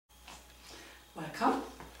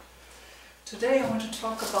Today I want to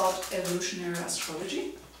talk about evolutionary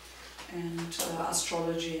astrology and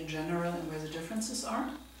astrology in general and where the differences are.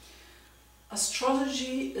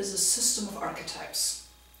 Astrology is a system of archetypes.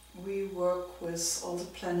 We work with all the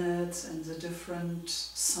planets and the different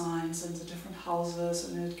signs and the different houses,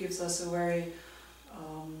 and it gives us a very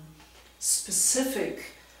specific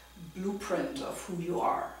blueprint of who you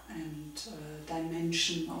are and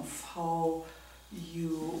dimension of how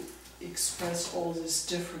you express all these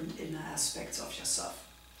different inner aspects of yourself.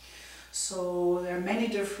 So there are many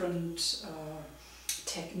different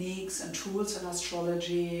techniques and tools in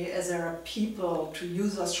astrology, as there are people to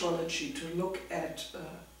use astrology to look at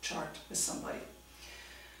a chart with somebody.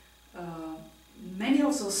 Many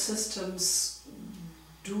of those systems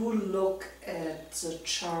do look at the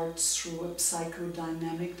charts through a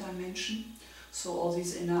psychodynamic dimension. So all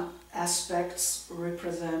these inner aspects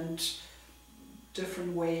represent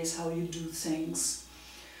different ways how you do things.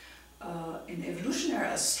 In evolutionary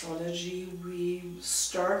astrology, we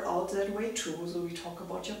start out that way too. So we talk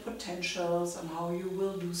about your potentials and how you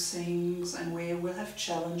will do things and where you will have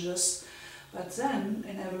challenges. But then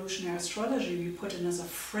in evolutionary astrology, we put in as a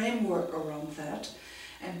framework around that,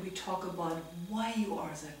 and we talk about why you are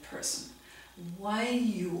that person, why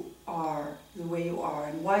you are the way you are,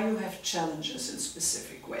 and why you have challenges in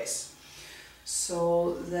specific ways.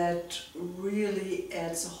 So that really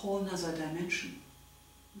adds a whole nother dimension.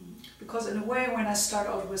 Because in a way, when I start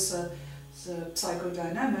out with the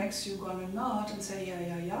psychodynamics, you're going to nod and say,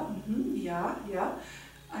 yeah.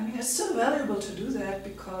 I mean, it's still valuable to do that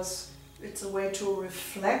because it's a way to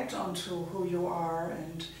reflect onto who you are,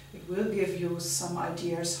 and it will give you some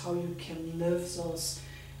ideas how you can live those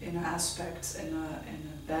inner aspects in a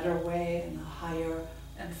better way, in a higher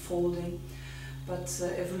unfolding. But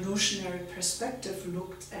the evolutionary perspective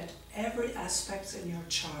looked at every aspect in your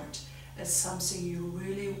chart as something you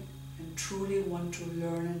really and truly want to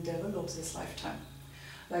learn and develop this lifetime.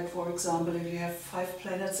 Like, for example, if you have 5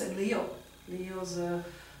 planets in Leo, Leo the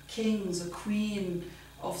king, the queen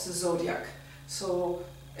of the zodiac. So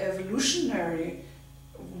evolutionary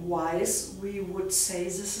wise, we would say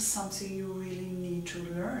this is something you really need to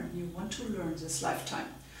learn. You want to learn this lifetime.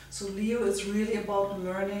 So Leo is really about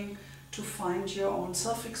learning to find your own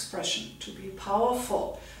self-expression, to be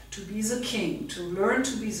powerful, to be the king, to learn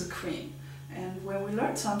to be the queen. And when we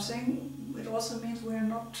learn something, it also means we're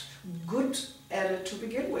not good at it to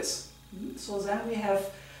begin with. So then we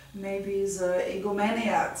have maybe the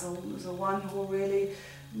egomaniac, the one who really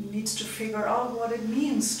needs to figure out what it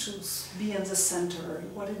means to be in the center,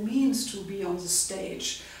 what it means to be on the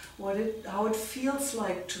stage, how it feels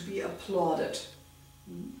like to be applauded.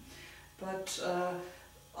 But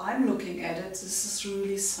I'm looking at it, this is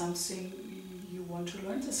really something you want to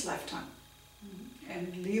learn this lifetime.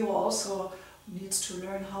 And Leo also needs to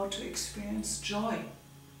learn how to experience joy.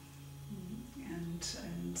 And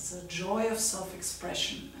the joy of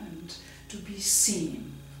self-expression and to be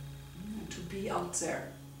seen and to be out there.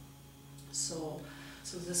 So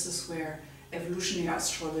this is where evolutionary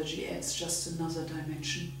astrology adds just another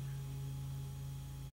dimension.